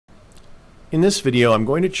In this video, I'm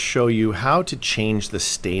going to show you how to change the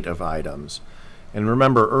state of items. And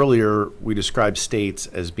remember, earlier we described states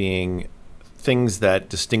as being things that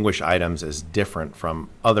distinguish items as different from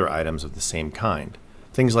other items of the same kind.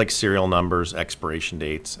 Things like serial numbers, expiration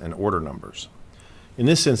dates, and order numbers. In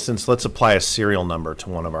this instance, let's apply a serial number to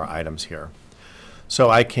one of our items here. So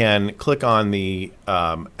I can click on the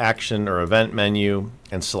action or event menu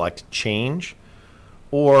and select change,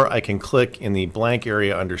 or I can click in the blank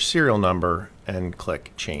area under serial number and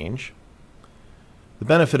click change. The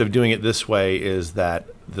benefit of doing it this way is that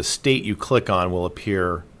the state you click on will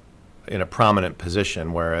appear in a prominent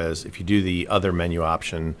position, whereas if you do the other menu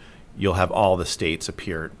option, you'll have all the states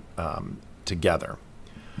appear together.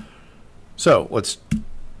 So let's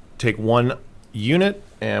take one unit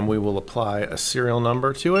and we will apply a serial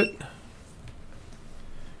number to it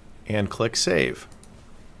and click save.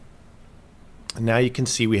 Now you can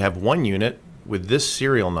see we have one unit with this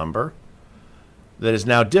serial number that is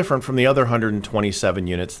now different from the other 127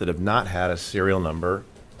 units that have not had a serial number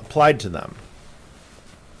applied to them.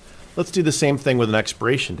 Let's do the same thing with an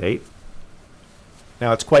expiration date.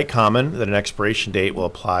 Now it's quite common that an expiration date will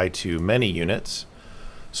apply to many units.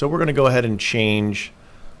 So we're going to go ahead and change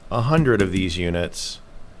 100 of these units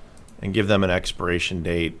and give them an expiration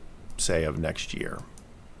date, say, of next year.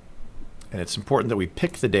 And it's important that we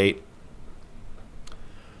pick the date,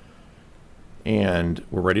 and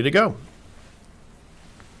we're ready to go.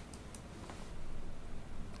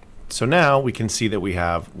 So now we can see that we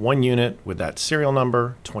have one unit with that serial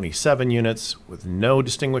number, 27 units with no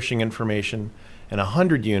distinguishing information, and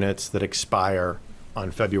 100 units that expire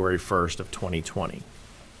on February 1st of 2020.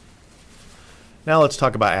 Now let's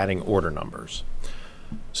talk about adding order numbers.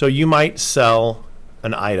 So you might sell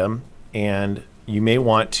an item and you may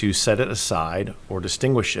want to set it aside or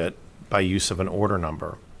distinguish it by use of an order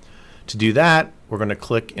number. To do that, we're going to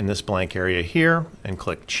click in this blank area here and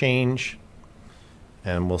click change,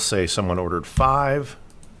 and we'll say someone ordered 5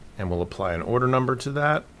 and we'll apply an order number to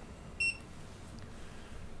that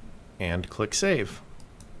and click save.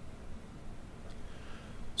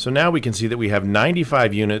 So now we can see that we have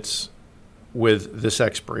 95 units with this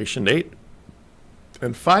expiration date,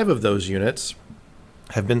 and 5 of those units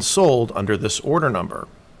have been sold under this order number.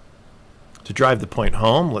 To drive the point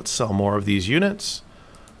home, let's sell more of these units.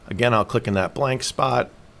 Again, I'll click in that blank spot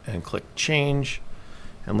and click change,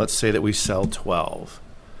 and let's say that we sell 12,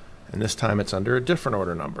 and this time it's under a different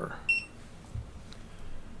order number.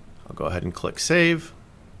 I'll go ahead and click save,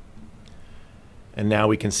 and now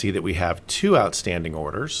we can see that we have 2 outstanding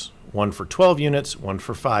orders, one for 12 units, one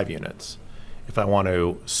for 5 units. If I want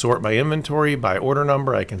to sort my inventory by order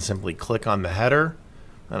number, I can simply click on the header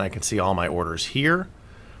and I can see all my orders here.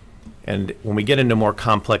 And when we get into more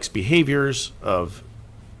complex behaviors of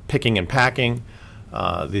picking and packing,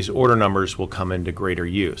 these order numbers will come into greater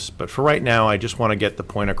use. But for right now, I just want to get the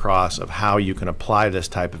point across of how you can apply this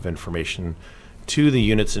type of information to the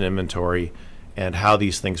units in inventory and how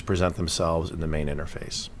these things present themselves in the main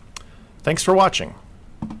interface. Thanks for watching.